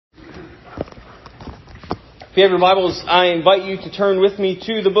If you have your Bibles, I invite you to turn with me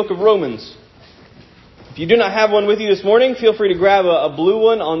to the book of Romans. If you do not have one with you this morning, feel free to grab a blue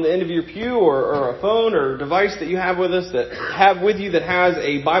one on the end of your pew or a phone or device that you have with us that has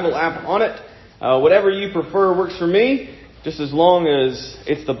a Bible app on it. Whatever you prefer works for me, just as long as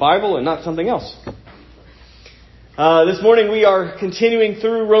it's the Bible and not something else. This morning we are continuing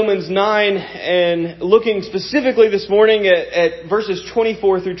through Romans 9 and looking specifically this morning at verses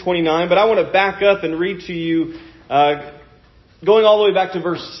 24 through 29. But I want to back up and read to you, going all the way back to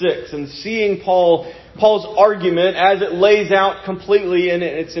verse 6 and seeing Paul's argument as it lays out completely in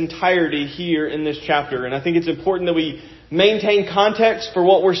its entirety here in this chapter. And I think it's important that we maintain context for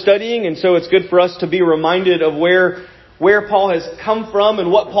what we're studying. And so it's good for us to be reminded of where Paul has come from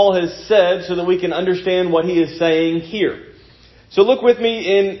and what Paul has said so that we can understand what he is saying here. So look with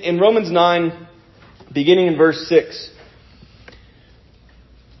me in Romans 9, beginning in verse 6.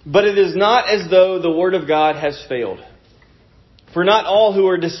 But it is not as though the word of God has failed. For not all who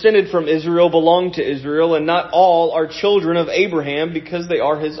are descended from Israel belong to Israel, and not all are children of Abraham because they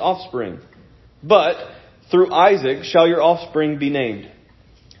are his offspring. But through Isaac shall your offspring be named.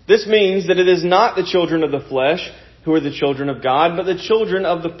 This means that it is not the children of the flesh who are the children of God, but the children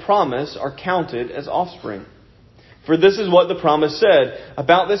of the promise are counted as offspring. For this is what the promise said,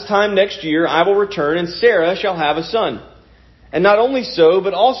 about this time next year I will return, and Sarah shall have a son. And not only so,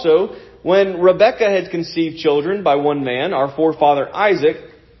 but also when Rebekah had conceived children by one man, our forefather Isaac,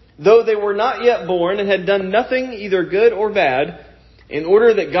 though they were not yet born and had done nothing either good or bad, in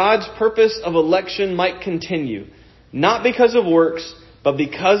order that God's purpose of election might continue, not because of works, but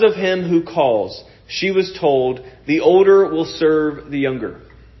because of him who calls. She was told, the older will serve the younger.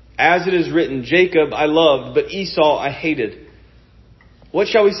 As it is written, Jacob I loved, but Esau I hated. What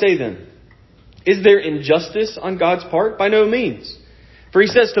shall we say then? Is there injustice on God's part? By no means. For he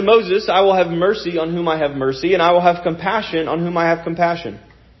says to Moses, I will have mercy on whom I have mercy, and I will have compassion on whom I have compassion.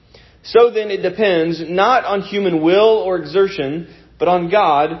 So then it depends not on human will or exertion, but on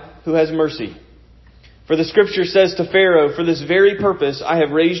God who has mercy. For the scripture says to Pharaoh, for this very purpose I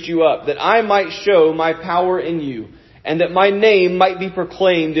have raised you up, that I might show my power in you, and that my name might be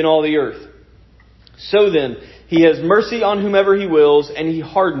proclaimed in all the earth. So then, he has mercy on whomever he wills, and he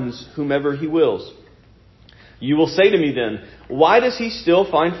hardens whomever he wills. You will say to me then, why does he still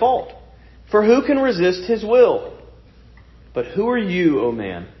find fault? For who can resist his will? But who are you, O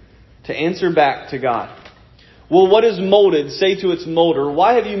man, to answer back to God? Will what is molded say to its molder,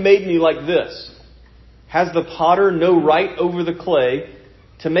 why have you made me like this? Has the potter no right over the clay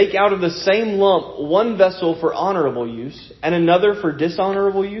to make out of the same lump one vessel for honorable use and another for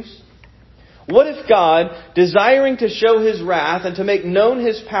dishonorable use? What if God, desiring to show his wrath and to make known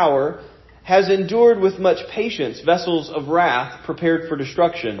his power, has endured with much patience vessels of wrath prepared for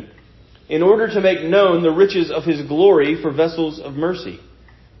destruction, in order to make known the riches of his glory for vessels of mercy,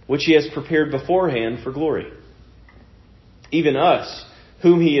 which he has prepared beforehand for glory? Even us,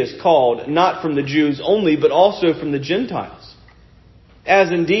 whom he has called, not from the Jews only, but also from the Gentiles.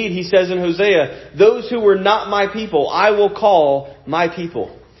 As indeed he says in Hosea, those who were not my people, I will call my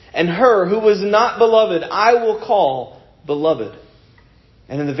people. And her who was not beloved, I will call beloved.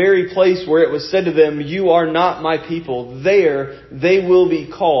 And in the very place where it was said to them, you are not my people, there they will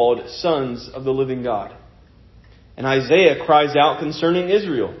be called sons of the living God. And Isaiah cries out concerning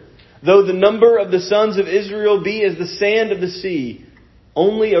Israel, though the number of the sons of Israel be as the sand of the sea,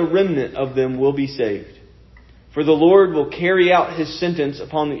 only a remnant of them will be saved. For the Lord will carry out his sentence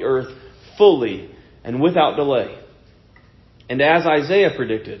upon the earth fully and without delay. And as Isaiah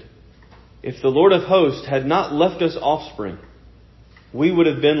predicted, if the Lord of hosts had not left us offspring, we would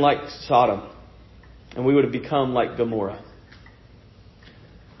have been like Sodom, and we would have become like Gomorrah.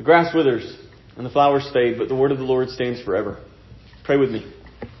 The grass withers and the flowers fade, but the word of the Lord stands forever. Pray with me.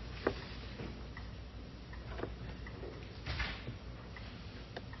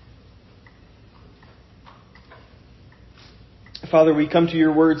 Father, we come to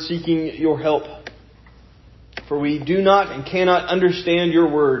your word seeking your help. For we do not and cannot understand your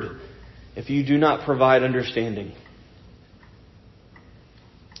word if you do not provide understanding.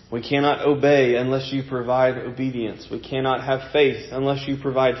 We cannot obey unless you provide obedience. We cannot have faith unless you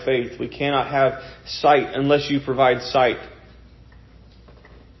provide faith. We cannot have sight unless you provide sight.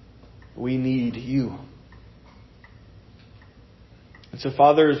 We need you. And so,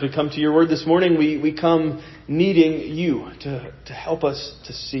 Father, as we come to your word this morning, we come needing you to help us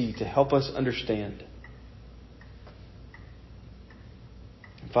to see, to help us understand.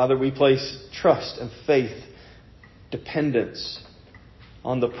 Father, we place trust and faith, dependence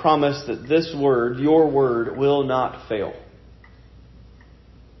on the promise that this word, your word, will not fail.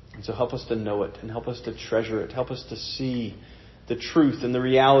 And so help us to know it and help us to treasure it. Help us to see the truth and the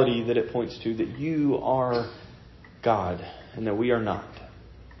reality that it points to, that you are God and that we are not.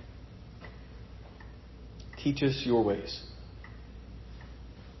 Teach us your ways.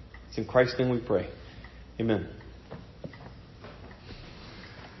 It's in Christ's name we pray. Amen.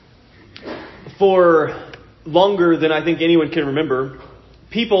 For longer than I think anyone can remember,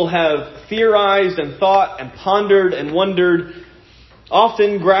 people have theorized and thought and pondered and wondered,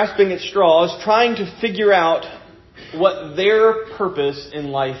 often grasping at straws, trying to figure out what their purpose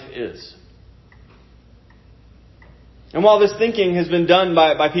in life is. And while this thinking has been done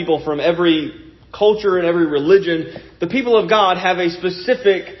by people from every culture and every religion, the people of God have a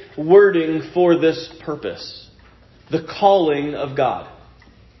specific wording for this purpose: the calling of God.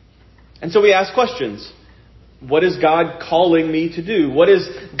 And so we ask questions. What is God calling me to do? What is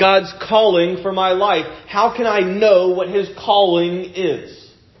God's calling for my life? How can I know what His calling is?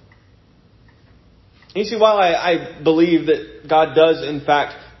 And you see, while I believe that God does in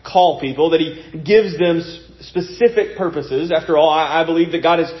fact call people, that He gives them specific purposes. After all, I believe that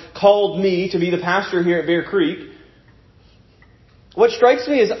God has called me to be the pastor here at Bear Creek. What strikes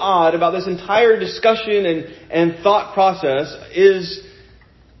me as odd about this entire discussion and thought process is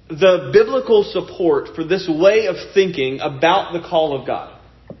the biblical support for this way of thinking about the call of God.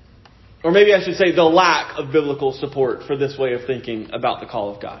 Or maybe I should say the lack of biblical support for this way of thinking about the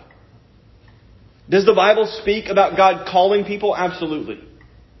call of God. Does the Bible speak about God calling people? Absolutely.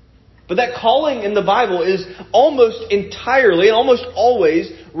 But that calling in the Bible is almost entirely and almost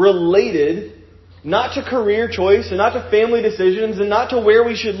always related not to career choice and not to family decisions and not to where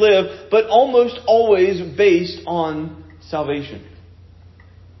we should live, but almost always based on salvation.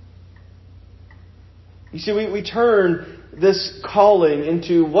 You see, we turn this calling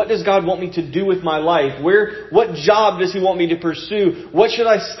into, what does God want me to do with my life? What job does He want me to pursue? What should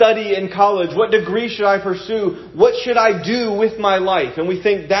I study in college? What degree should I pursue? What should I do with my life? And we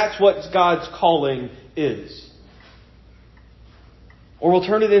think that's what God's calling is. Or we'll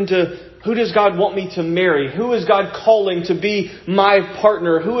turn it into, who does God want me to marry? Who is God calling to be my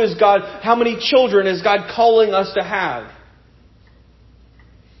partner? How many children is God calling us to have?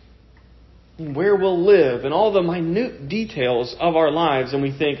 Where we'll live and all the minute details of our lives, and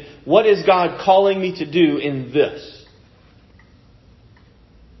we think, what is God calling me to do in this?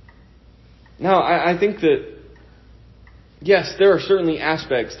 Now, I think that, yes, there are certainly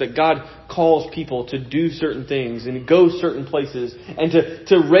aspects that God calls people to do certain things and go certain places and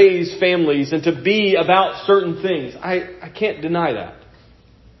to raise families and to be about certain things. I can't deny that.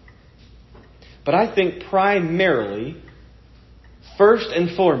 But I think primarily, first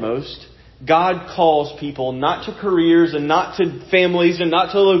and foremost, God calls people not to careers and not to families and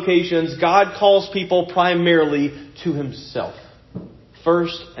not to locations. God calls people primarily to Himself,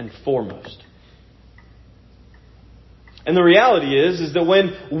 first and foremost. And the reality is that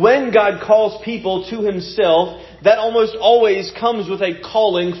when God calls people to Himself, that almost always comes with a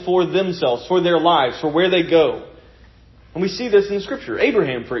calling for themselves, for their lives, for where they go. And we see this in Scripture.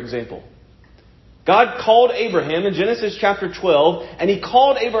 Abraham, for example. God called Abraham in Genesis chapter 12, and He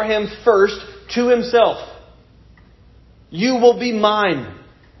called Abraham first to Himself. You will be mine,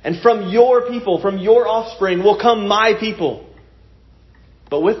 and from your people, from your offspring, will come my people.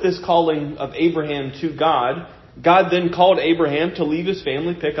 But with this calling of Abraham to God, God then called Abraham to leave his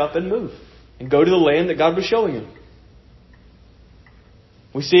family, pick up and move, and go to the land that God was showing him.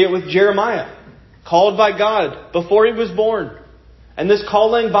 We see it with Jeremiah, called by God before he was born. And this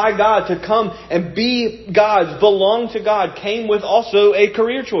calling by God to come and be God's, belong to God, came with also a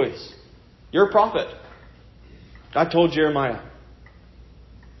career choice. You're a prophet. God told Jeremiah.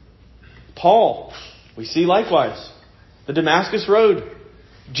 Paul, we see likewise. The Damascus Road.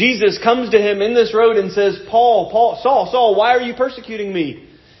 Jesus comes to him in this road and says, Saul, why are you persecuting me?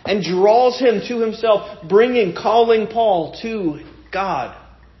 And draws him to Himself, calling Paul to God.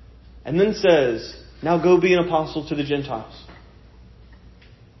 And then says, now go be an apostle to the Gentiles.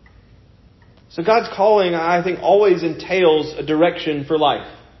 So God's calling, I think, always entails a direction for life.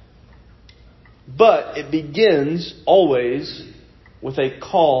 But it begins always with a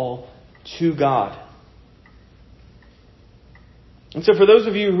call to God. And so for those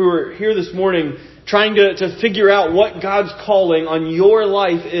of you who are here this morning trying to figure out what God's calling on your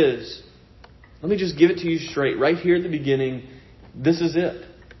life is, let me just give it to you straight. Right here at the beginning, this is it.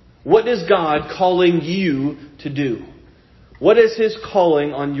 What is God calling you to do? What is His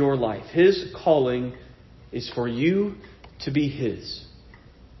calling on your life? His calling is for you to be His.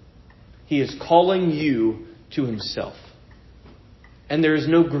 He is calling you to Himself. And there is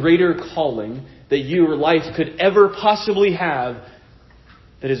no greater calling that your life could ever possibly have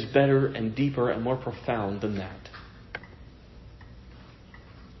that is better and deeper and more profound than that.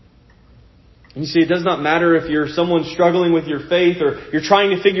 And you see, it does not matter if you're someone struggling with your faith or you're trying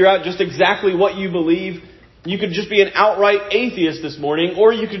to figure out just exactly what you believe. You could just be an outright atheist this morning,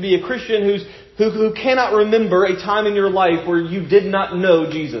 or you could be a Christian who cannot remember a time in your life where you did not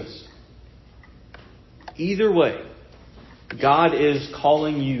know Jesus. Either way, God is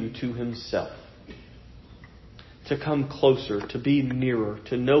calling you to Himself. To come closer, to be nearer,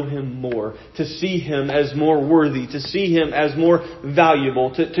 to know Him more, to see Him as more worthy, to see Him as more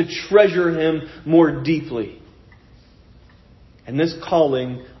valuable, to treasure Him more deeply. And this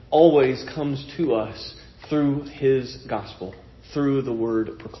calling always comes to us through His gospel, through the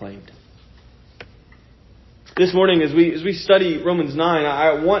word proclaimed. This morning, as we study Romans 9,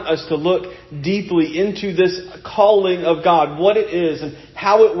 I want us to look deeply into this calling of God, what it is and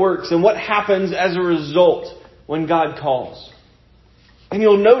how it works and what happens as a result when God calls. And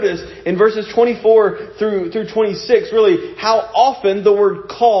you'll notice in verses 24 through 26, really, how often the word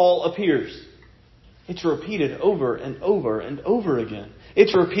call appears. It's repeated over and over and over again.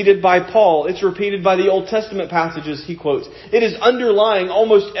 It's repeated by Paul. It's repeated by the Old Testament passages he quotes. It is underlying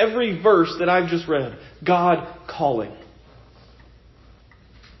almost every verse that I've just read. God calling.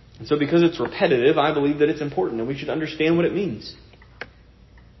 And so because it's repetitive, I believe that it's important and we should understand what it means.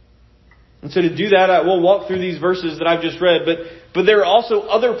 And so to do that, we'll walk through these verses that I've just read, but there are also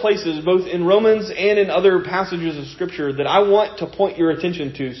other places, both in Romans and in other passages of Scripture, that I want to point your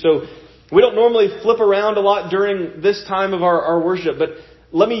attention to. So we don't normally flip around a lot during this time of our worship, but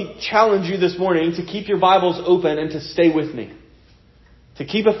let me challenge you this morning to keep your Bibles open and to stay with me. To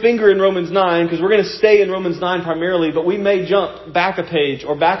keep a finger in Romans 9, because we're going to stay in Romans 9 primarily, but we may jump back a page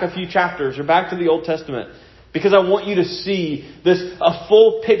or back a few chapters or back to the Old Testament. Because I want you to see a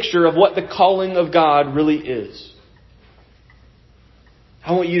full picture of what the calling of God really is.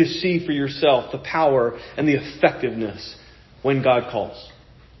 I want you to see for yourself the power and the effectiveness when God calls.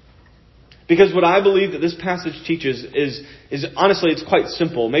 Because what I believe that this passage teaches is honestly, it's quite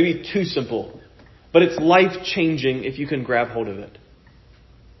simple. Maybe too simple. But it's life-changing if you can grab hold of it.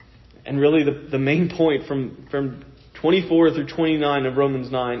 And really the main point from 24 through 29 of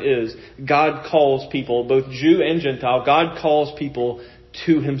Romans 9 is God calls people, both Jew and Gentile, God calls people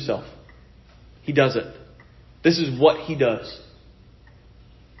to Himself. He does it. This is what He does.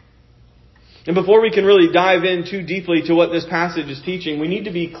 And before we can really dive in too deeply to what this passage is teaching, we need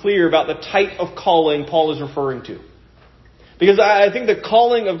to be clear about the type of calling Paul is referring to. Because I think the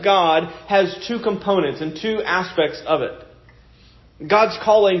calling of God has two components and two aspects of it. God's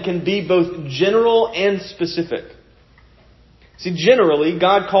calling can be both general and specific. See, generally,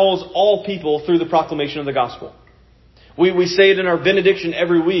 God calls all people through the proclamation of the gospel. We say it in our benediction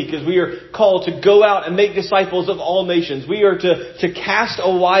every week as we are called to go out and make disciples of all nations. We are to cast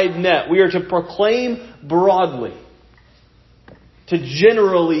a wide net. We are to proclaim broadly to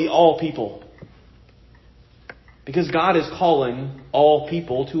generally all people. Because God is calling all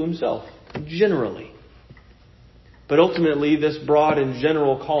people to Himself, generally. But ultimately, this broad and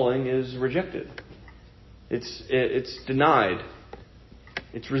general calling is rejected. It's denied.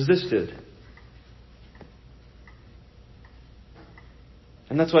 It's resisted.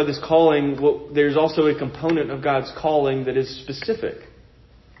 And that's why this calling, there's also a component of God's calling that is specific,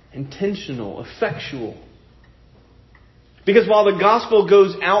 intentional, effectual. Because while the gospel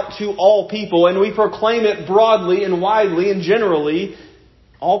goes out to all people and we proclaim it broadly and widely and generally,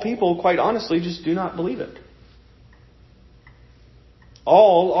 all people, quite honestly, just do not believe it.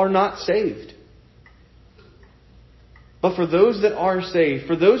 All are not saved. But for those that are saved,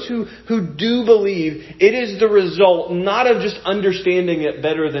 for those who do believe, it is the result not of just understanding it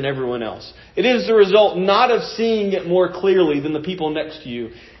better than everyone else. It is the result not of seeing it more clearly than the people next to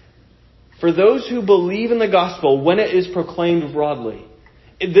you. For those who believe in the gospel, when it is proclaimed broadly,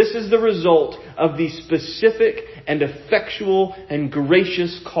 this is the result of the specific and effectual and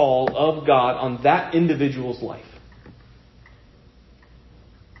gracious call of God on that individual's life.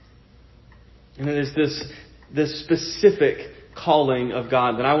 And it is this specific calling of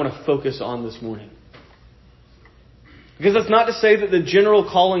God that I want to focus on this morning. Because that's not to say that the general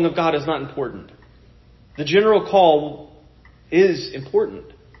calling of God is not important. The general call is important.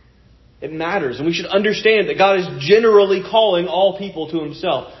 It matters. And we should understand that God is generally calling all people to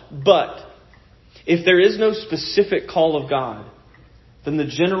Himself. But if there is no specific call of God, then the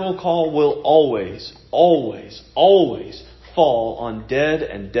general call will always, always, always fall on dead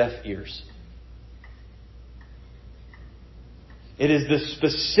and deaf ears. It is the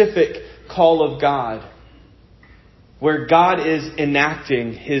specific call of God where God is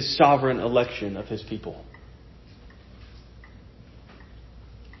enacting His sovereign election of His people.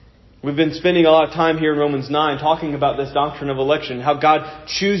 We've been spending a lot of time here in Romans 9 talking about this doctrine of election, how God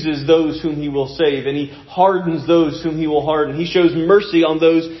chooses those whom He will save, and He hardens those whom He will harden. He shows mercy on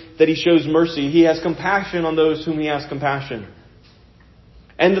those that He shows mercy. He has compassion on those whom He has compassion.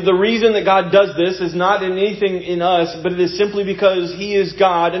 And the reason that God does this is not in anything in us, but it is simply because He is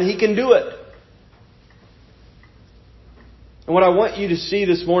God and He can do it. And what I want you to see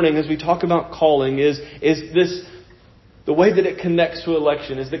this morning as we talk about calling is this. The way that it connects to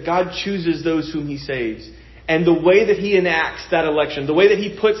election is that God chooses those whom He saves. And the way that He enacts that election, the way that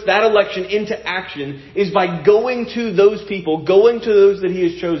He puts that election into action is by going to those people, going to those that He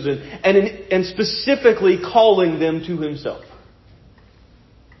has chosen, and specifically calling them to Himself.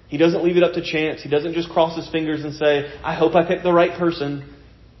 He doesn't leave it up to chance. He doesn't just cross His fingers and say, I hope I picked the right person.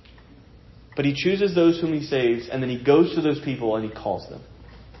 But He chooses those whom He saves, and then He goes to those people and He calls them.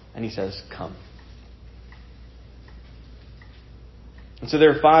 And He says, come. And so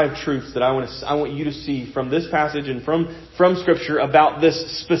there are 5 truths that I want you to see from this passage and from Scripture about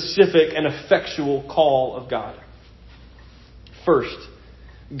this specific and effectual call of God. First,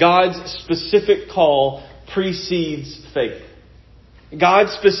 God's specific call precedes faith.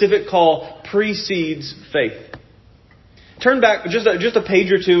 God's specific call precedes faith. Turn back just a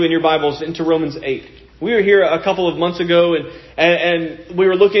page or two in your Bibles into Romans 8. We were here a couple of months ago and we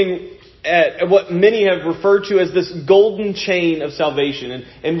were looking at what many have referred to as this golden chain of salvation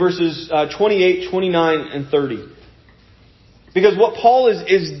in verses 28, 29, and 30. Because what Paul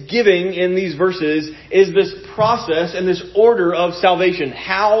is giving in these verses is this process and this order of salvation,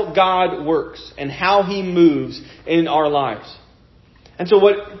 how God works and how He moves in our lives. And so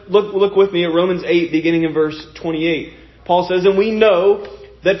look with me at Romans 8, beginning in verse 28. Paul says, and we know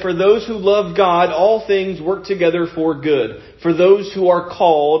that for those who love God, all things work together for good. For those who are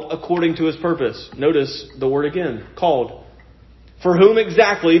called according to His purpose. Notice the word again, called. For whom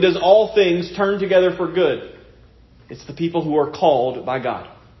exactly does all things turn together for good? It's the people who are called by God,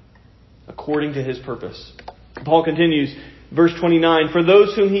 according to His purpose. Paul continues, verse 29, for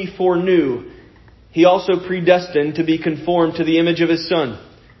those whom He foreknew, He also predestined to be conformed to the image of His Son,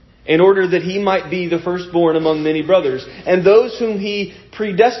 in order that He might be the firstborn among many brothers. And those whom He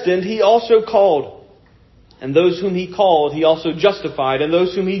predestined, He also called. And those whom He called, He also justified. And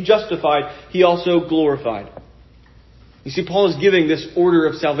those whom He justified, He also glorified. You see, Paul is giving this order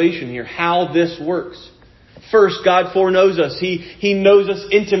of salvation here, how this works. First, God foreknows us. He knows us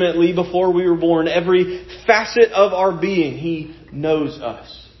intimately before we were born. Every facet of our being, He knows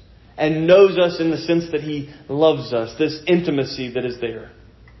us. And knows us in the sense that He loves us. This intimacy that is there.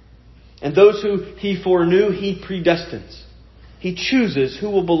 And those who He foreknew, He predestines. He chooses who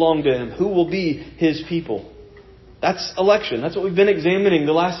will belong to Him, who will be His people. That's election. That's what we've been examining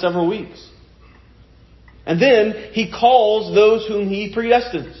the last several weeks. And then He calls those whom He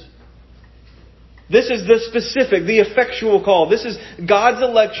predestines. This is the specific, the effectual call. This is God's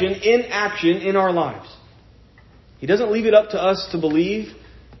election in action in our lives. He doesn't leave it up to us to believe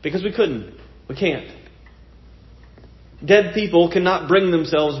because we couldn't. We can't. Dead people cannot bring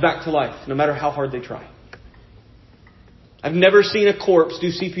themselves back to life, no matter how hard they try. I've never seen a corpse do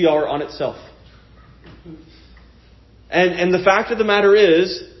CPR on itself. And the fact of the matter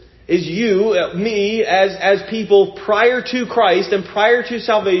is you, me, as people prior to Christ and prior to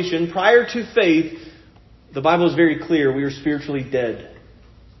salvation, prior to faith, the Bible is very clear. We are spiritually dead.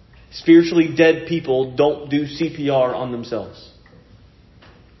 Spiritually dead people don't do CPR on themselves.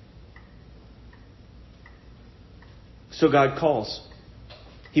 So God calls.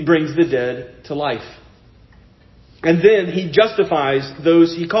 He brings the dead to life. And then He justifies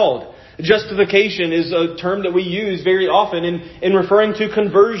those He called. Justification is a term that we use very often in referring to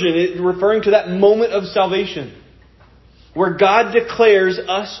conversion, referring to that moment of salvation, where God declares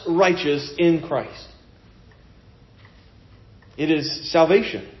us righteous in Christ. It is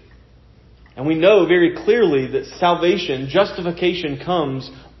salvation. And we know very clearly that salvation, justification, comes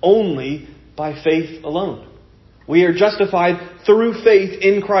only by faith alone. We are justified through faith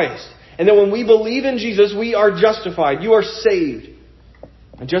in Christ. And that when we believe in Jesus, we are justified. You are saved.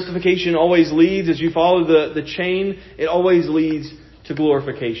 And justification always leads, as you follow the chain, it always leads to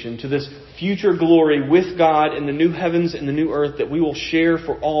glorification, to this future glory with God in the new heavens and the new earth that we will share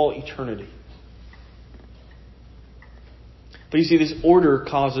for all eternity. But you see, this order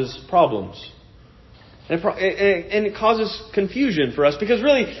causes problems. And it causes confusion for us. Because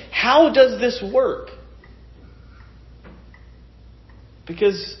really, how does this work?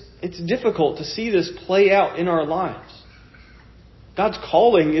 Because it's difficult to see this play out in our lives. God's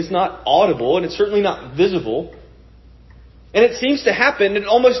calling is not audible, and it's certainly not visible. And it seems to happen at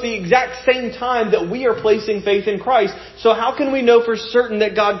almost the exact same time that we are placing faith in Christ. So how can we know for certain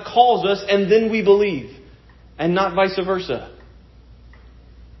that God calls us and then we believe, and not vice versa?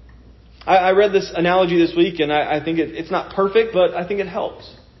 I read this analogy this week, and I think it's not perfect, but I think it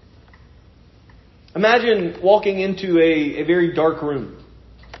helps. Imagine walking into a very dark room.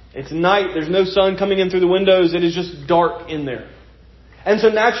 It's night, there's no sun coming in through the windows, it is just dark in there. And so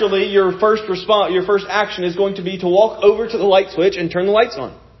naturally, your first action is going to be to walk over to the light switch and turn the lights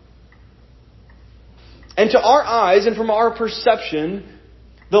on. And to our eyes and from our perception,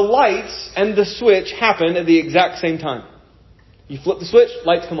 the lights and the switch happen at the exact same time. You flip the switch,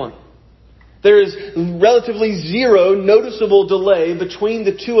 lights come on. There is relatively zero noticeable delay between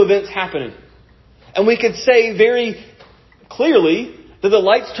the two events happening. And we could say very clearly that the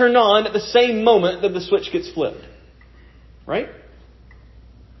lights turn on at the same moment that the switch gets flipped. Right?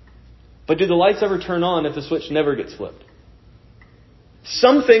 But do the lights ever turn on if the switch never gets flipped?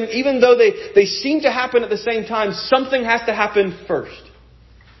 Something, even though they seem to happen at the same time, something has to happen first.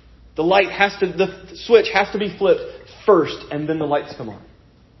 The switch has to be flipped first, and then the lights come on.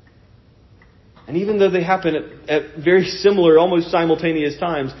 And even though they happen at very similar, almost simultaneous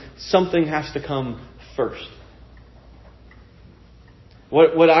times, something has to come first.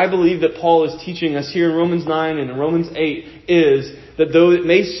 What I believe that Paul is teaching us here in Romans 9 and in Romans 8 is that though it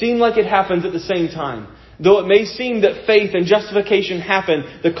may seem like it happens at the same time, though it may seem that faith and justification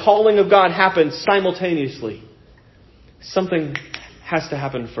happen, the calling of God happens simultaneously, something has to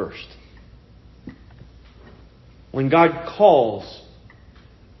happen first. When God calls,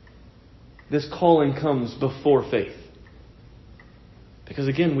 this calling comes before faith. Because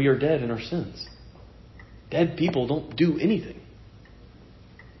again, we are dead in our sins. Dead people don't do anything.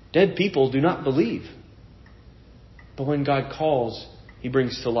 Dead people do not believe. But when God calls, He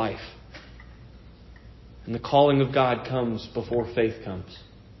brings to life. And the calling of God comes before faith comes.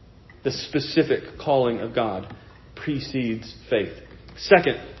 The specific calling of God precedes faith.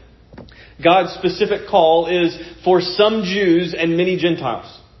 Second, God's specific call is for some Jews and many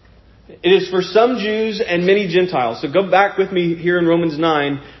Gentiles. It is for some Jews and many Gentiles. So go back with me here in Romans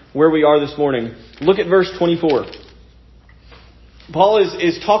 9, where we are this morning. Look at verse 24. Paul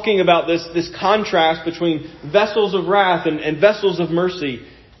is talking about this contrast between vessels of wrath and vessels of mercy.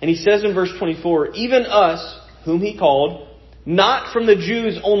 And he says in verse 24, even us, whom He called, not from the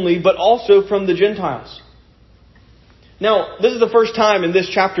Jews only, but also from the Gentiles. Now, this is the first time in this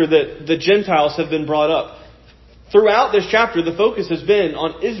chapter that the Gentiles have been brought up. Throughout this chapter, the focus has been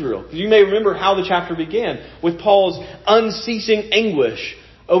on Israel. You may remember how the chapter began with Paul's unceasing anguish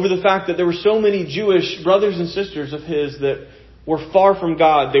over the fact that there were so many Jewish brothers and sisters of his that were far from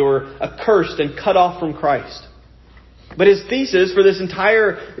God. They were accursed and cut off from Christ. But his thesis for this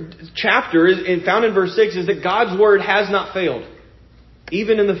entire chapter, found in verse 6, is that God's word has not failed,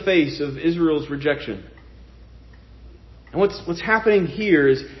 even in the face of Israel's rejection. And what's happening here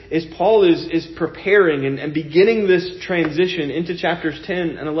is Paul is preparing and beginning this transition into chapters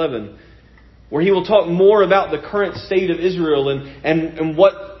 10 and 11, where he will talk more about the current state of Israel and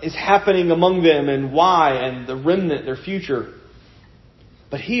what is happening among them and why and the remnant, their future.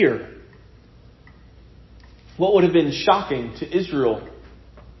 But here, what would have been shocking to Israel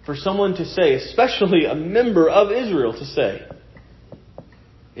for someone to say, especially a member of Israel to say,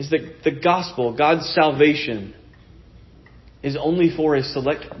 is that the gospel, God's salvation, is only for a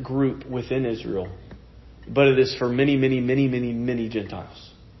select group within Israel, but it is for many, many, many, many, many Gentiles.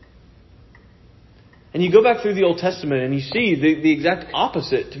 And you go back through the Old Testament and you see the exact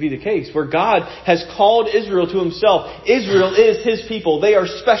opposite to be the case, where God has called Israel to Himself. Israel is His people. They are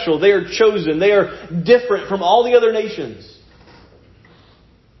special. They are chosen. They are different from all the other nations.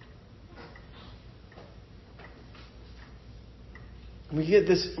 And we get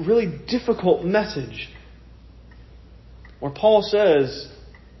this really difficult message where Paul says,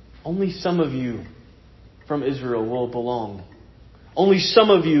 only some of you from Israel will belong. Only some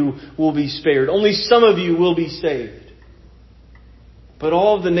of you will be spared. Only some of you will be saved. But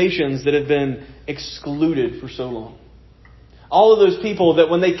all of the nations that have been excluded for so long. All of those people that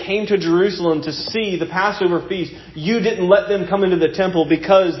when they came to Jerusalem to see the Passover feast, you didn't let them come into the temple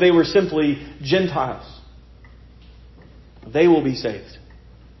because they were simply Gentiles. They will be saved.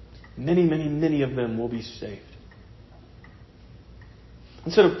 Many, many, many of them will be saved.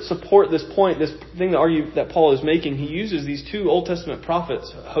 And so to support this point, this thing that Paul is making, he uses these two Old Testament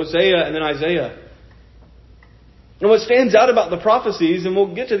prophets, Hosea and then Isaiah. And what stands out about the prophecies, and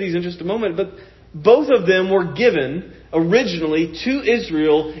we'll get to these in just a moment, but both of them were given originally to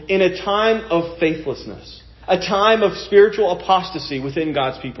Israel in a time of faithlessness, a time of spiritual apostasy within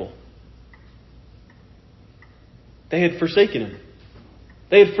God's people. They had forsaken Him.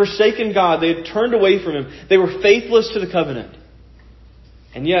 They had forsaken God. They had turned away from Him. They were faithless to the covenant.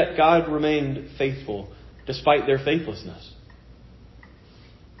 And yet God remained faithful despite their faithlessness.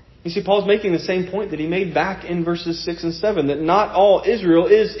 You see, Paul's making the same point that he made back in verses 6 and 7, that not all Israel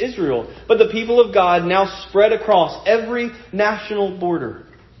is Israel, but the people of God now spread across every national border,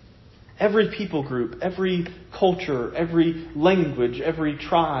 every people group, every culture, every language, every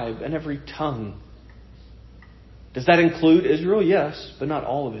tribe, and every tongue. Does that include Israel? Yes, but not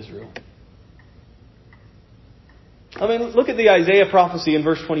all of Israel. I mean, look at the Isaiah prophecy in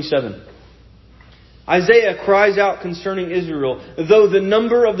verse 27. Isaiah cries out concerning Israel, though the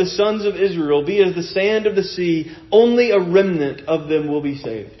number of the sons of Israel be as the sand of the sea, only a remnant of them will be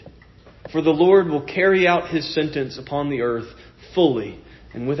saved. For the Lord will carry out His sentence upon the earth fully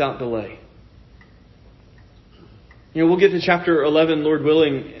and without delay. You know, we'll get to chapter 11, Lord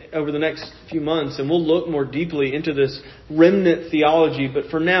willing, over the next few months, and we'll look more deeply into this remnant theology.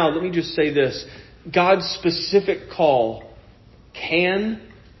 But for now, let me just say this. God's specific call can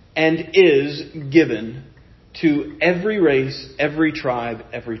and is given to every race, every tribe,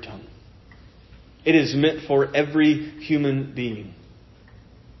 every tongue. It is meant for every human being.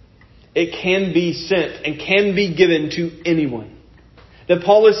 It can be sent and can be given to anyone. That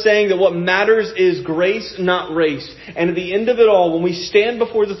Paul is saying that what matters is grace, not race. And at the end of it all, when we stand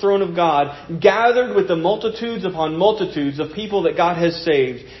before the throne of God, gathered with the multitudes upon multitudes of people that God has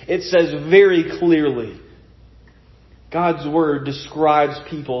saved, it says very clearly, God's Word describes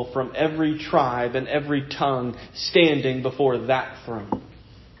people from every tribe and every tongue standing before that throne.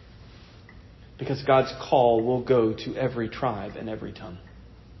 Because God's call will go to every tribe and every tongue.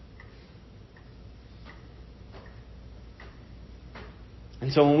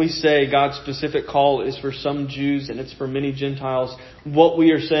 And so when we say God's specific call is for some Jews and it's for many Gentiles, what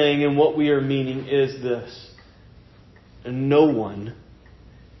we are saying and what we are meaning is this. No one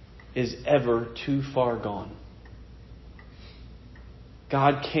is ever too far gone.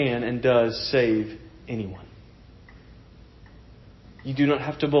 God can and does save anyone. You do not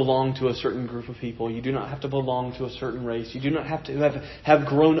have to belong to a certain group of people. You do not have to belong to a certain race. You do not have to have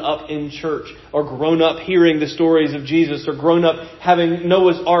grown up in church or grown up hearing the stories of Jesus or grown up having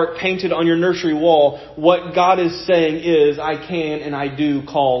Noah's Ark painted on your nursery wall. What God is saying is, I can and I do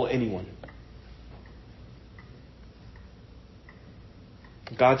call anyone.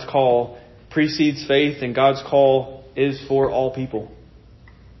 God's call precedes faith, and God's call is for all people.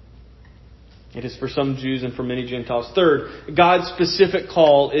 It is for some Jews and for many Gentiles. Third, God's specific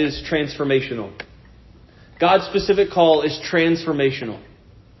call is transformational. God's specific call is transformational.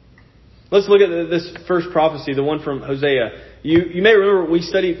 Let's look at this first prophecy, the one from Hosea. You may remember we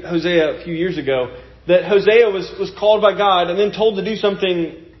studied Hosea a few years ago, that Hosea was called by God and then told to do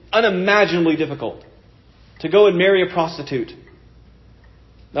something unimaginably difficult. To go and marry a prostitute.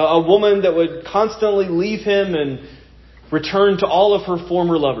 A woman that would constantly leave him and return to all of her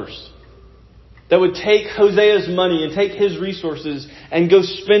former lovers. That would take Hosea's money and take his resources and go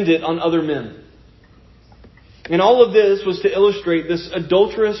spend it on other men. And all of this was to illustrate this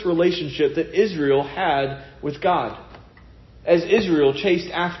adulterous relationship that Israel had with God. As Israel chased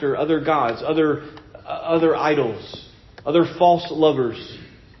after other gods, other idols, other false lovers.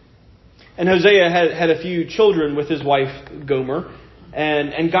 And Hosea had a few children with his wife Gomer.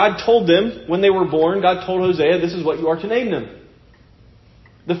 And God told them, when they were born, God told Hosea, this is what you are to name them.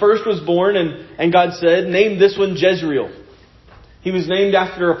 The first was born and God said, name this one Jezreel. He was named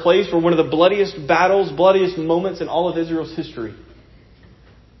after a place where one of the bloodiest battles, bloodiest moments in all of Israel's history.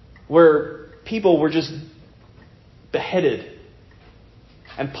 Where people were just beheaded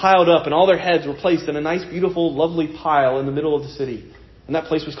and piled up, and all their heads were placed in a nice, beautiful, lovely pile in the middle of the city. And that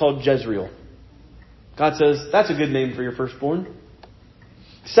place was called Jezreel. God says, that's a good name for your firstborn.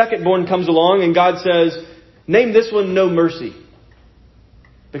 Secondborn comes along and God says, name this one No Mercy.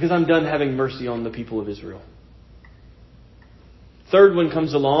 Because I'm done having mercy on the people of Israel. Third one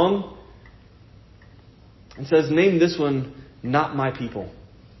comes along and says, name this one Not My People.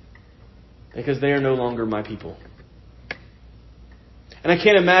 Because they are no longer my people. And I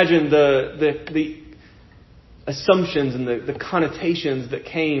can't imagine the assumptions and the connotations that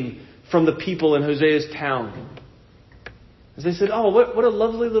came from the people in Hosea's town. As they said, oh, what a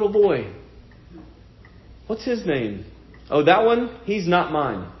lovely little boy. What's his name? Oh, that one? He's not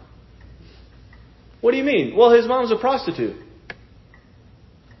mine. What do you mean? Well, his mom's a prostitute.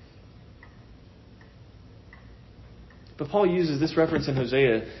 But Paul uses this reference in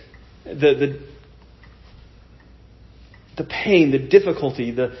Hosea. The pain, the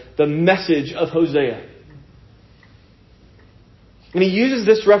difficulty, the message of Hosea. And he uses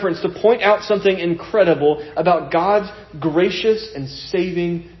this reference to point out something incredible about God's gracious and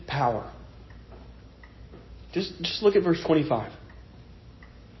saving power. Just look at verse 25.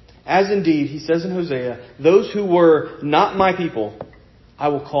 As indeed, he says in Hosea, those who were not my people, I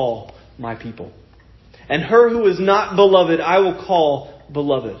will call my people. And her who is not beloved, I will call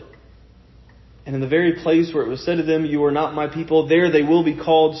beloved. And in the very place where it was said to them, you are not my people, there they will be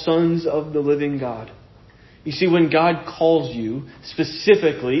called sons of the living God. You see, when God calls you,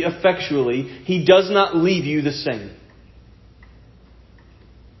 specifically, effectually, He does not leave you the same.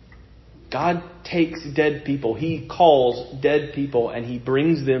 God takes dead people. He calls dead people and He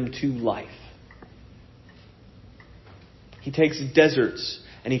brings them to life. He takes deserts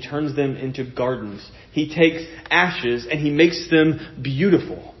and He turns them into gardens. He takes ashes and He makes them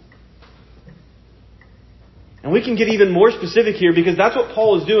beautiful. And we can get even more specific here because that's what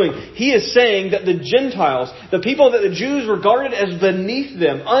Paul is doing. He is saying that the Gentiles, the people that the Jews regarded as beneath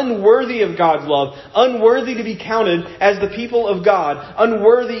them, unworthy of God's love, unworthy to be counted as the people of God,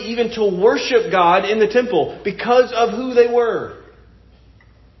 unworthy even to worship God in the temple because of who they were.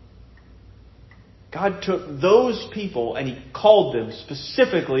 God took those people and He called them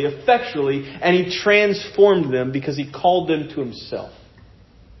specifically, effectually, and He transformed them because He called them to Himself.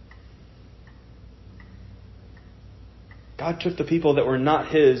 God took the people that were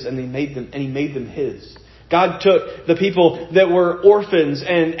not His and He made them His. God took the people that were orphans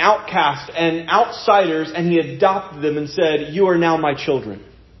and outcasts and outsiders and He adopted them and said, you are now my children.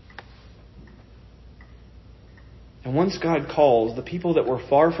 And once God calls, the people that were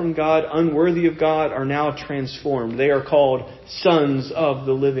far from God, unworthy of God, are now transformed. They are called sons of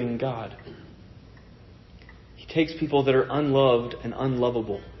the living God. He takes people that are unloved and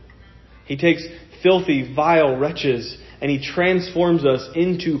unlovable. He takes filthy, vile wretches and He transforms us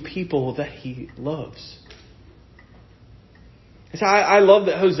into people that He loves. So I love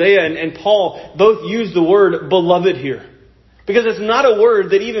that Hosea and Paul both use the word beloved here. Because it's not a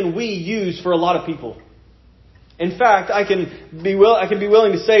word that even we use for a lot of people. In fact, I can be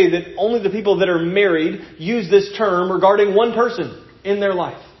willing to say that only the people that are married use this term regarding one person in their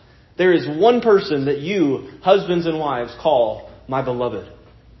life. There is one person that you, husbands and wives, call my beloved.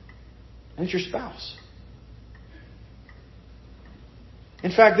 And it's your spouse.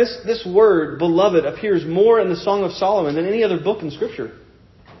 In fact, this word, beloved, appears more in the Song of Solomon than any other book in Scripture.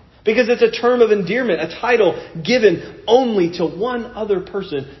 Because it's a term of endearment, a title given only to one other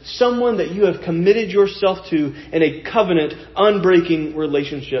person. Someone that you have committed yourself to in a covenant, unbreaking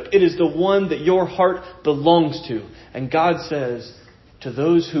relationship. It is the one that your heart belongs to. And God says, to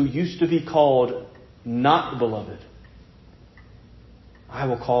those who used to be called not beloved, I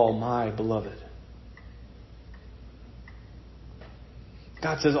will call my beloved.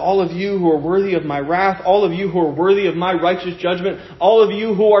 God says, all of you who are worthy of my wrath, all of you who are worthy of my righteous judgment, all of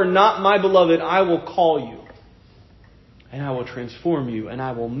you who are not my beloved, I will call you. And I will transform you, and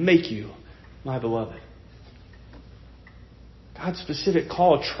I will make you my beloved. God's specific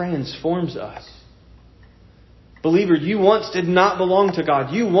call transforms us. Believer, you once did not belong to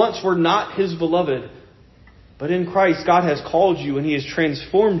God. You once were not His beloved. But in Christ, God has called you, and He has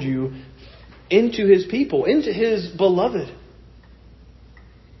transformed you into His people, into His beloved.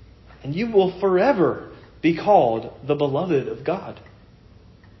 And you will forever be called the beloved of God.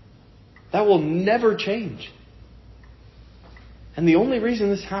 That will never change. And the only reason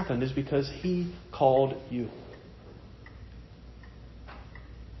this happened is because He called you.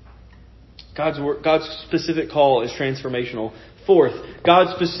 God's specific call is transformational. Fourth,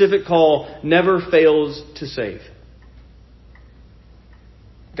 God's specific call never fails to save.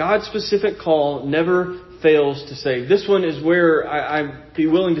 God's specific call never fails to save. This one is where I'd be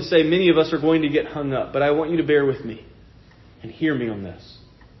willing to say many of us are going to get hung up, but I want you to bear with me and hear me on this.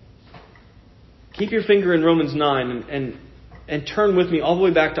 Keep your finger in Romans 9 and turn with me all the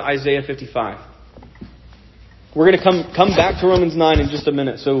way back to Isaiah 55. We're going to come back to Romans 9 in just a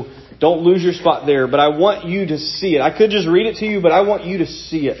minute, so don't lose your spot there, but I want you to see it. I could just read it to you, but I want you to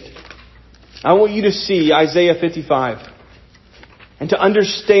see it. I want you to see Isaiah 55. And to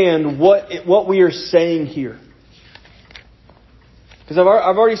understand what we are saying here. Because I've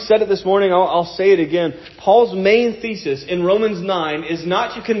already said it this morning, I'll say it again. Paul's main thesis in Romans 9 is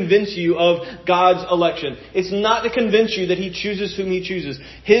not to convince you of God's election. It's not to convince you that He chooses whom He chooses.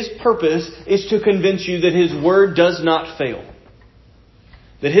 His purpose is to convince you that His word does not fail.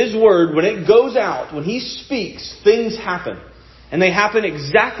 That His word, when it goes out, when He speaks, things happen. And they happen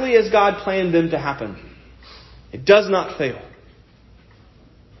exactly as God planned them to happen. It does not fail.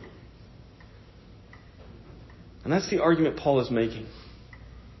 And that's the argument Paul is making.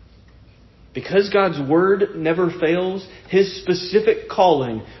 Because God's word never fails, His specific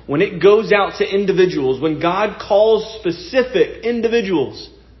calling, when it goes out to individuals, when God calls specific individuals,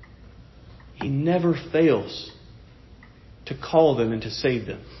 He never fails to call them and to save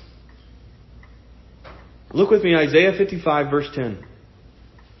them. Look with me, Isaiah 55, verse 10.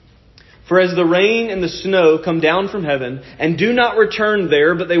 For as the rain and the snow come down from heaven, and do not return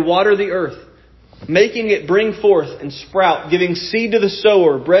there, but they water the earth, making it bring forth and sprout, giving seed to the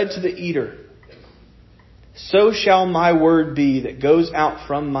sower, bread to the eater, so shall my word be that goes out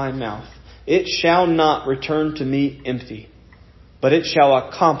from my mouth. It shall not return to me empty, but it shall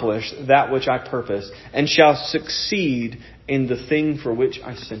accomplish that which I purpose, and shall succeed in the thing for which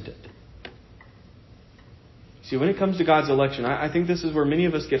I sent it. See, when it comes to God's election, I think this is where many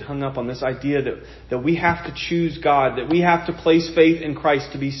of us get hung up on this idea that we have to choose God, that we have to place faith in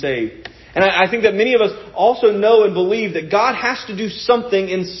Christ to be saved. And I think that many of us also know and believe that God has to do something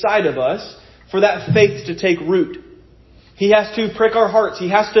inside of us for that faith to take root. He has to prick our hearts. He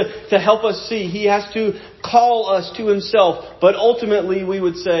has to help us see. He has to call us to Himself. But ultimately, we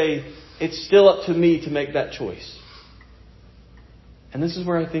would say, it's still up to me to make that choice. And this is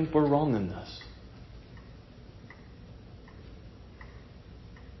where I think we're wrong in this.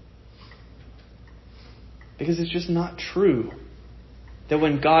 Because it's just not true that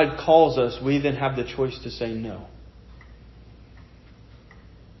when God calls us, we then have the choice to say no.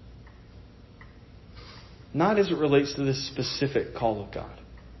 Not as it relates to this specific call of God.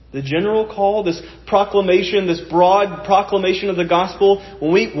 The general call, this proclamation, this broad proclamation of the gospel,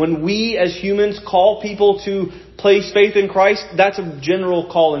 when we as humans call people to place faith in Christ, that's a general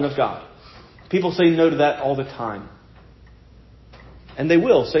calling of God. People say no to that all the time. And they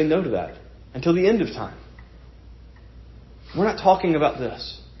will say no to that until the end of time. We're not talking about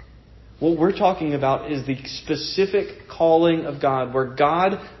this. What we're talking about is the specific calling of God, where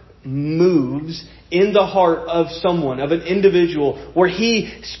God moves in the heart of someone, of an individual, where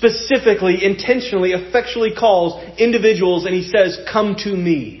He specifically, intentionally, effectually calls individuals and He says, come to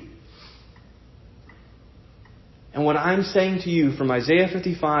me. And what I'm saying to you from Isaiah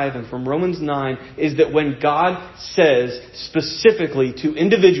 55 and from Romans 9 is that when God says specifically to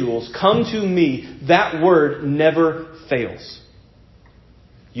individuals, come to me, that word never fails.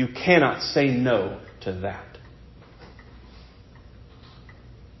 You cannot say no to that.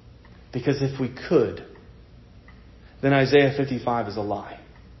 Because if we could, then Isaiah 55 is a lie.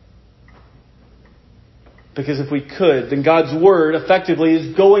 Because if we could, then God's word effectively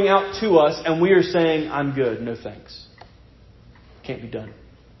is going out to us and we are saying, I'm good, no thanks. Can't be done.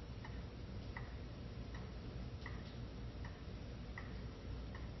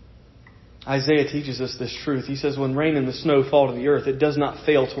 Isaiah teaches us this truth. He says, when rain and the snow fall to the earth, it does not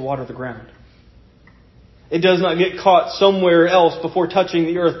fail to water the ground. It does not get caught somewhere else before touching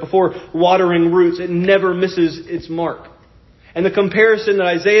the earth, before watering roots. It never misses its mark. And the comparison that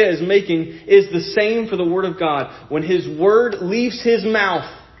Isaiah is making is the same for the Word of God. When His Word leaves His mouth,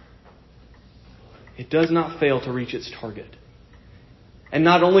 it does not fail to reach its target. And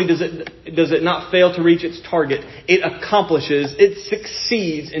not only does it not fail to reach its target, it accomplishes, it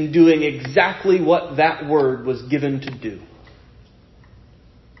succeeds in doing exactly what that Word was given to do.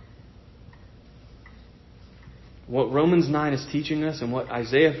 What Romans 9 is teaching us and what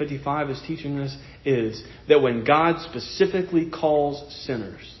Isaiah 55 is teaching us is that when God specifically calls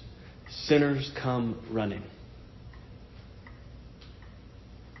sinners, sinners come running.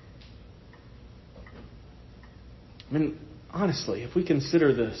 I mean, honestly, if we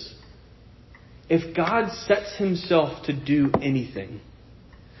consider this, if God sets Himself to do anything,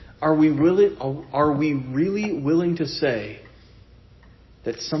 are we really willing to say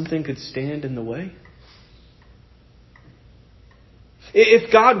that something could stand in the way?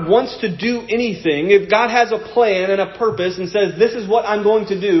 If God wants to do anything, if God has a plan and a purpose and says, this is what I'm going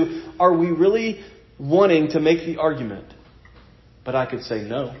to do, are we really wanting to make the argument? But I could say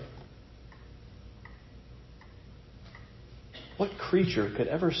no. What creature could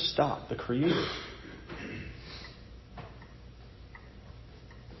ever stop the Creator?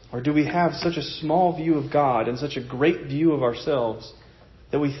 Or do we have such a small view of God and such a great view of ourselves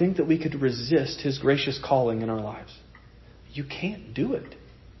that we think that we could resist His gracious calling in our lives? You can't do it.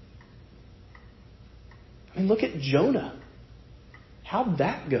 I mean, look at Jonah. How'd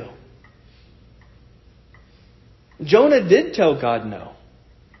that go? Jonah did tell God no.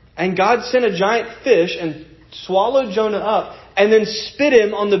 And God sent a giant fish and swallowed Jonah up and then spit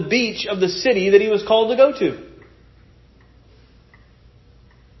him on the beach of the city that he was called to go to.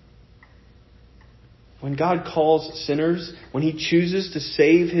 When God calls sinners, when He chooses to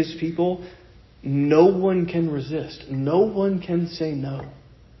save His people, no one can resist. No one can say no.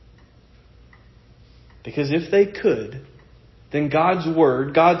 Because if they could, then God's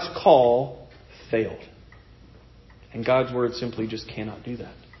word, God's call, failed. And God's word simply just cannot do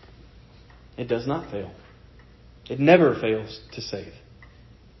that. It does not fail. It never fails to save.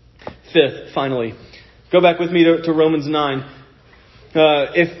 Fifth, finally, go back with me to Romans 9.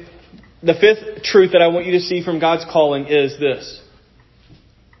 If the fifth truth that I want you to see from God's calling is this.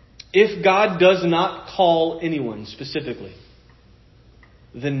 If God does not call anyone specifically,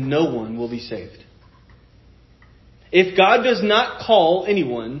 then no one will be saved. If God does not call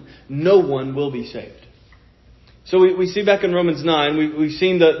anyone, no one will be saved. So we see back in Romans 9, we've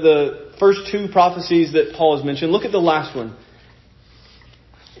seen the first two prophecies that Paul has mentioned. Look at the last one.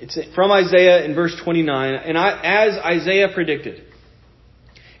 It's from Isaiah in verse 29. And as Isaiah predicted,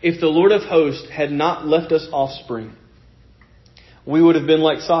 if the Lord of hosts had not left us offspring, we would have been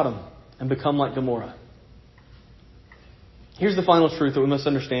like Sodom and become like Gomorrah. Here's the final truth that we must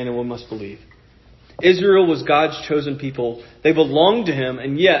understand and we must believe. Israel was God's chosen people. They belonged to Him,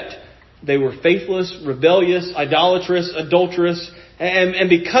 and yet they were faithless, rebellious, idolatrous, adulterous. And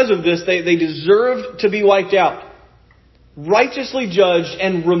because of this, they deserved to be wiped out. Righteously judged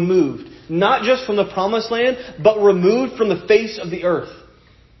and removed. Not just from the promised land, but removed from the face of the earth.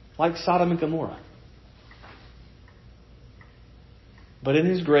 Like Sodom and Gomorrah. But in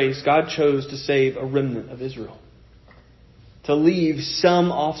His grace, God chose to save a remnant of Israel. To leave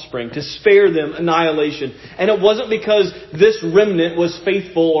some offspring, to spare them annihilation. And it wasn't because this remnant was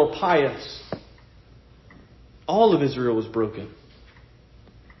faithful or pious. All of Israel was broken.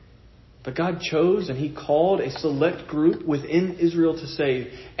 But God chose and He called a select group within Israel to save.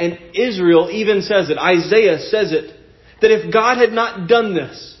 And Israel even says it, Isaiah says it, that if God had not done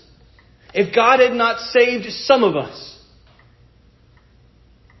this, if God had not saved some of us,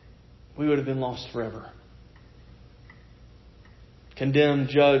 we would have been lost forever. Condemned,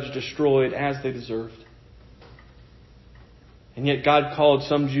 judged, destroyed as they deserved. And yet God called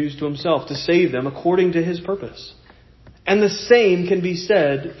some Jews to Himself to save them according to His purpose. And the same can be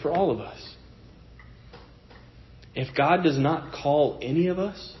said for all of us. If God does not call any of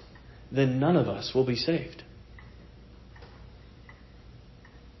us, then none of us will be saved.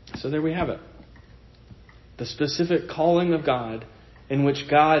 So there we have it. The specific calling of God in which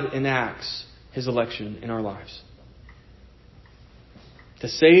God enacts His election in our lives. To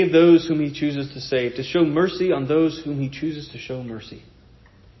save those whom He chooses to save. To show mercy on those whom He chooses to show mercy.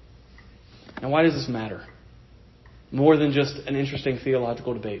 Now, why does this matter? More than just an interesting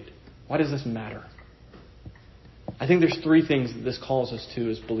theological debate. Why does this matter? I think there's three things that this calls us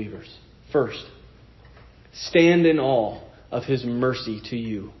to as believers. First, stand in awe of His mercy to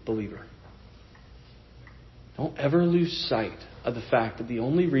you, believer. Don't ever lose sight of the fact that the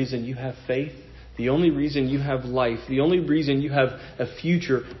only reason you have faith, the only reason you have life, the only reason you have a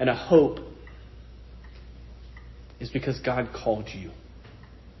future and a hope is because God called you.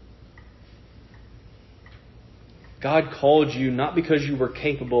 God called you not because you were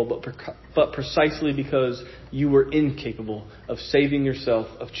capable, but precisely because you were incapable of saving yourself,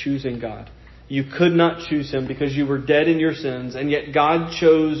 of choosing God. You could not choose Him because you were dead in your sins, and yet God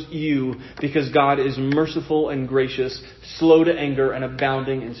chose you because God is merciful and gracious, slow to anger, and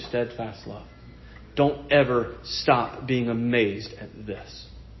abounding in steadfast love. Don't ever stop being amazed at this.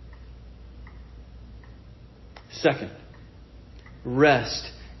 Second, rest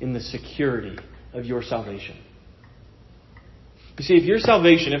in the security of your salvation. You see,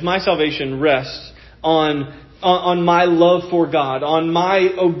 if my salvation rests on my love for God, on my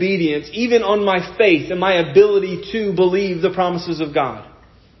obedience, even on my faith and my ability to believe the promises of God,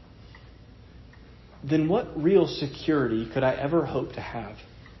 then what real security could I ever hope to have?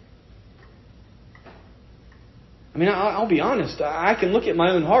 I mean, I'll be honest. I can look at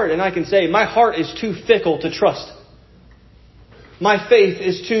my own heart and I can say, my heart is too fickle to trust. My faith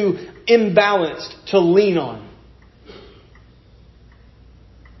is too imbalanced to lean on.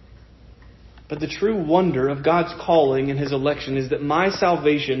 But the true wonder of God's calling and His election is that my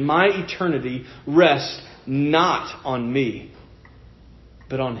salvation, my eternity, rests not on me,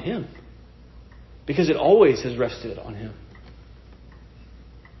 but on Him. Because it always has rested on Him.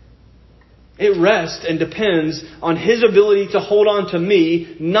 It rests and depends on His ability to hold on to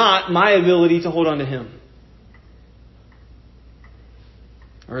me, not my ability to hold on to Him.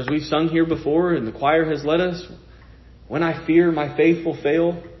 Or as we've sung here before and the choir has led us, when I fear my faith will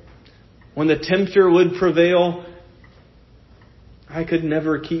fail, when the tempter would prevail, I could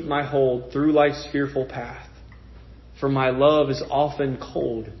never keep my hold through life's fearful path. For my love is often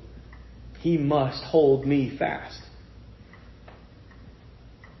cold. He must hold me fast.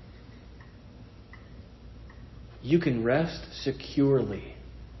 You can rest securely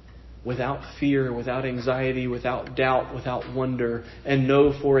without fear, without anxiety, without doubt, without wonder, and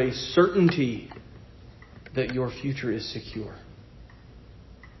know for a certainty that your future is secure.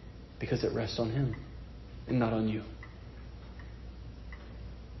 Because it rests on Him and not on you.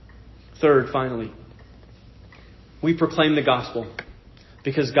 Third, finally, we proclaim the gospel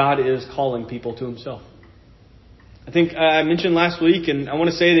because God is calling people to Himself. I think I mentioned last week, and I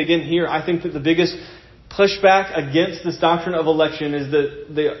want to say it again here, I think that the biggest pushback against this doctrine of election is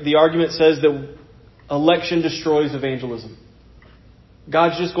that the argument says that election destroys evangelism.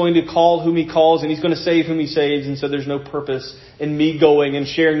 God's just going to call whom He calls, and He's going to save whom He saves, and so there's no purpose in me going and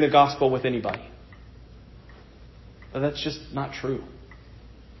sharing the gospel with anybody. But that's just not true.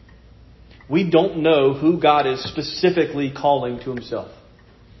 We don't know who God is specifically calling to Himself.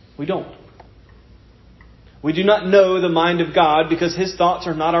 We don't. We do not know the mind of God because His thoughts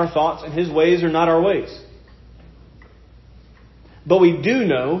are not our thoughts and His ways are not our ways. But we do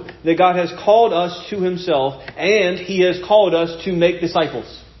know that God has called us to Himself and He has called us to make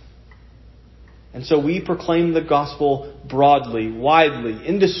disciples. And so we proclaim the gospel broadly, widely,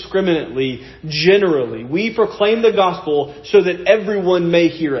 indiscriminately, generally. We proclaim the gospel so that everyone may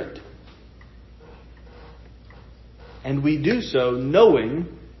hear it. And we do so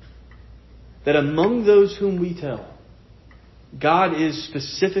knowing that among those whom we tell, God is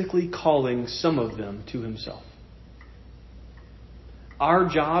specifically calling some of them to Himself. Our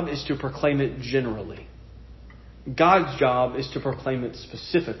job is to proclaim it generally. God's job is to proclaim it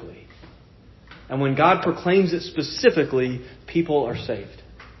specifically. And when God proclaims it specifically, people are saved.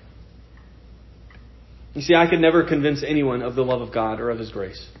 You see, I could never convince anyone of the love of God or of His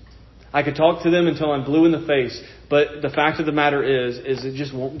grace. I could talk to them until I'm blue in the face, but the fact of the matter is it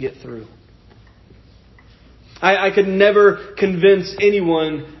just won't get through. I could never convince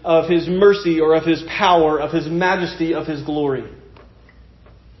anyone of His mercy or of His power, of His majesty, of His glory.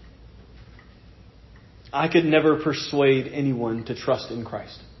 I could never persuade anyone to trust in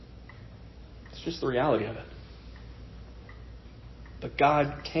Christ. It's just the reality of it. But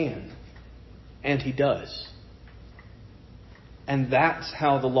God can, and He does. And that's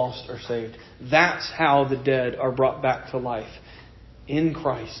how the lost are saved. That's how the dead are brought back to life. In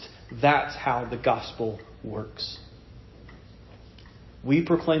Christ, that's how the gospel works. We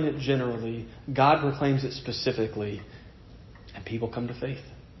proclaim it generally. God proclaims it specifically. And people come to faith.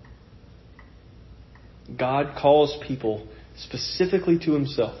 God calls people specifically to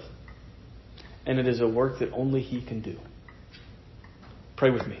Himself. And it is a work that only He can do. Pray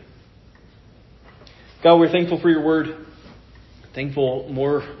with me. God, we're thankful for Your word. Thankful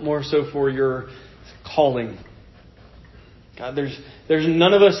more so for Your calling. God, there's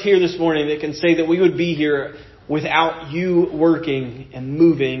none of us here this morning that can say that we would be here without You working and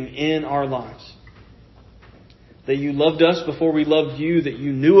moving in our lives. That You loved us before we loved You, that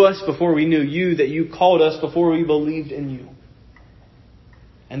You knew us before we knew You, that You called us before we believed in You.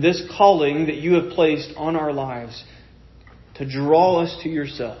 And this calling that You have placed on our lives to draw us to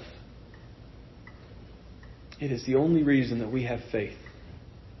Yourself, it is the only reason that we have faith.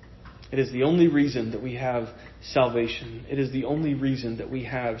 It is the only reason that we have salvation. It is the only reason that we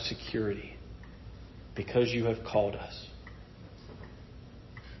have security. Because You have called us.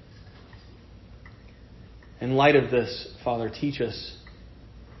 In light of this, Father, teach us.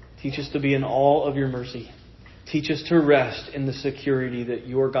 Teach us to be in awe of Your mercy. Teach us to rest in the security that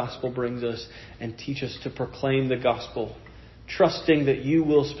Your gospel brings us. And teach us to proclaim the gospel, trusting that You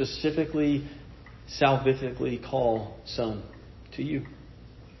will specifically, salvifically call some to You.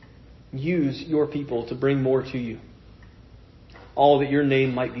 Use Your people to bring more to You. All that Your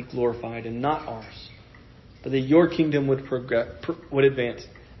name might be glorified and not ours. But that Your kingdom would advance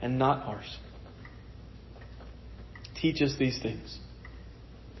and not ours. Teach us these things.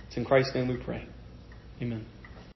 It's in Christ's name we pray. Amen.